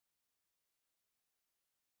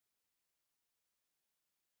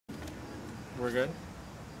We're good?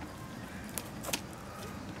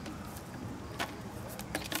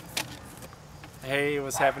 Hey,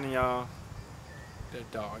 what's happening, y'all? The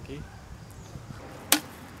doggy.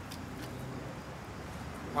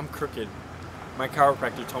 I'm crooked. My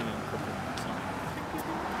chiropractor told me I'm crooked.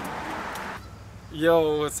 So.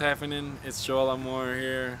 Yo, what's happening? It's Joel Amore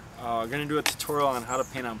here. Gonna do a tutorial on how to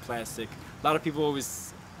paint on plastic. A lot of people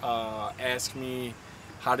always ask me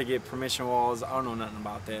how to get permission walls. I don't know nothing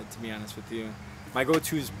about that, to be honest with you. My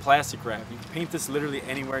go-to is plastic wrap. You can paint this literally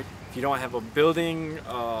anywhere. If you don't have a building,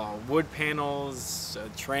 wood panels, a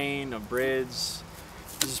train, a bridge,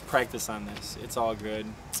 you just practice on this. It's all good.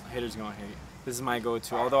 Haters gonna hate. This is my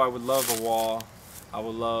go-to. Although I would love a wall, I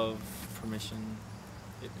would love permission.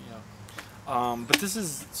 Hit me up. But this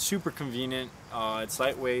is super convenient. It's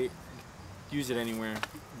lightweight. Use it anywhere,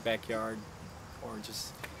 backyard, or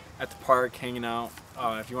just at the park, hanging out.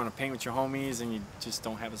 If you want to paint with your homies and you just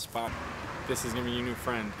don't have a spot, this is gonna be your new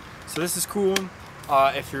friend. So this is cool.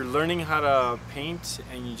 If you're learning how to paint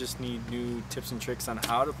and you just need new tips and tricks on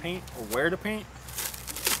how to paint or where to paint,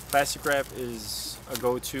 plastic wrap is a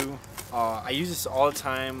go-to. I use this all the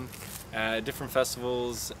time at different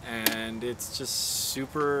festivals, and it's just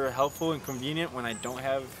super helpful and convenient when I don't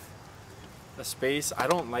have a space. I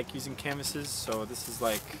don't like using canvases, so this is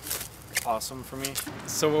like awesome for me.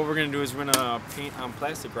 So what we're gonna do is we're gonna paint on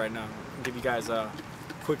plastic right now. I'll give you guys a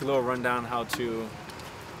quick little rundown how to,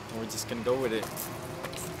 and we're just gonna go with it.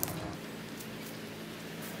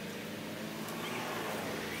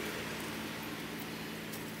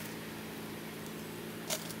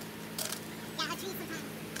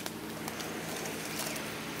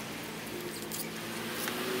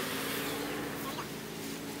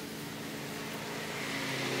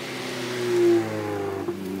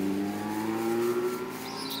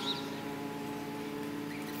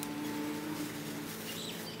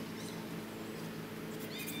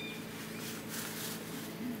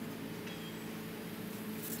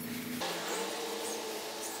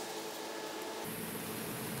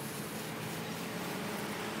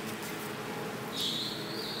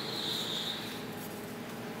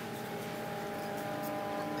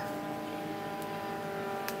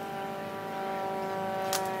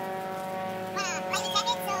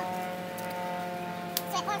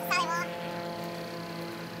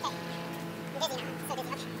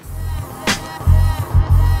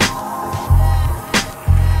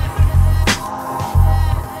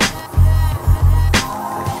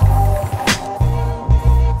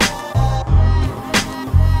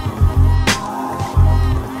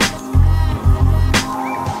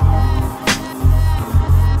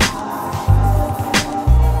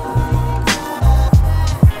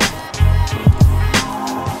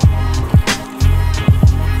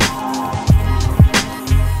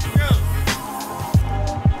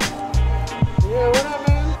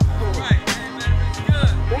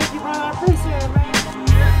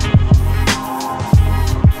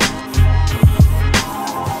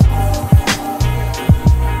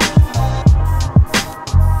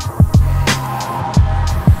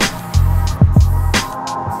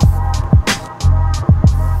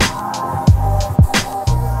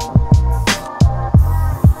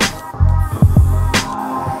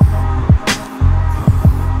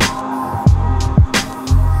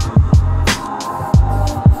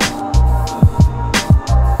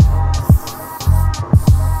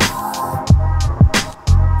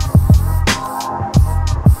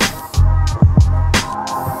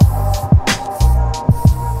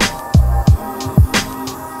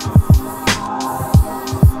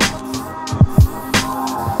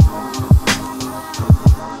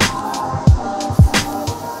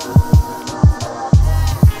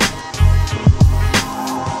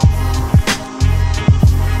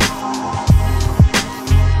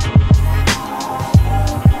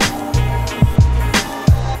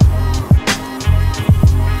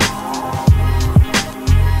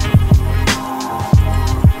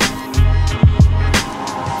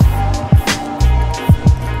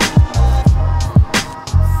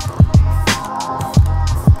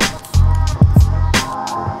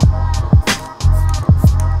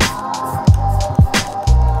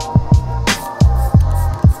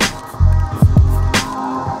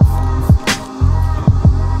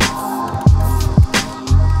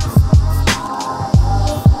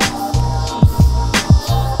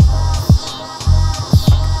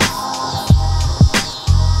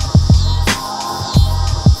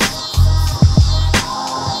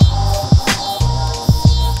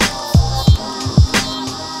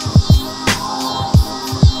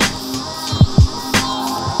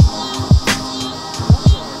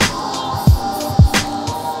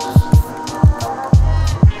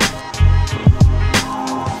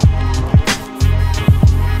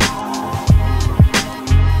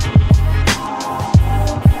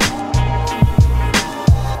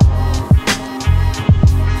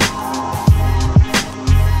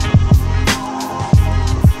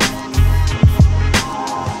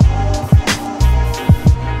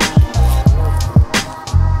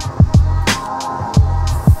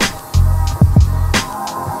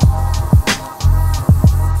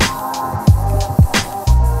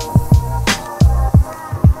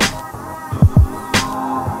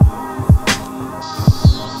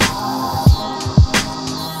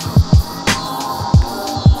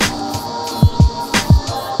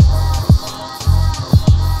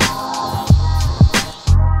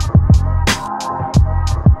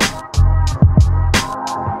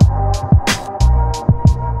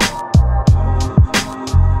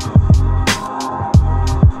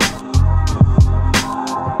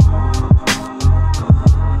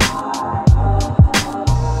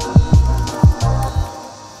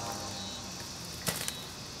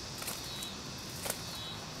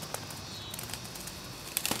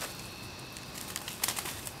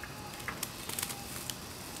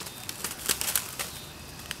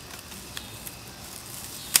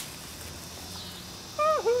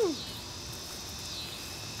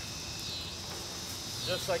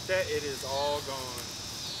 just like that, it is all gone.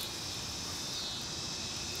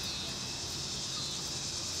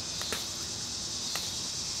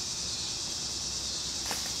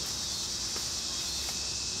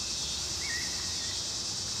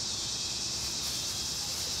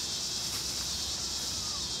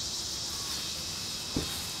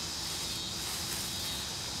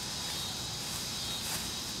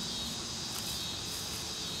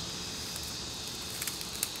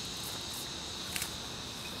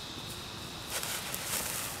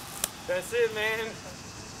 That's it, man.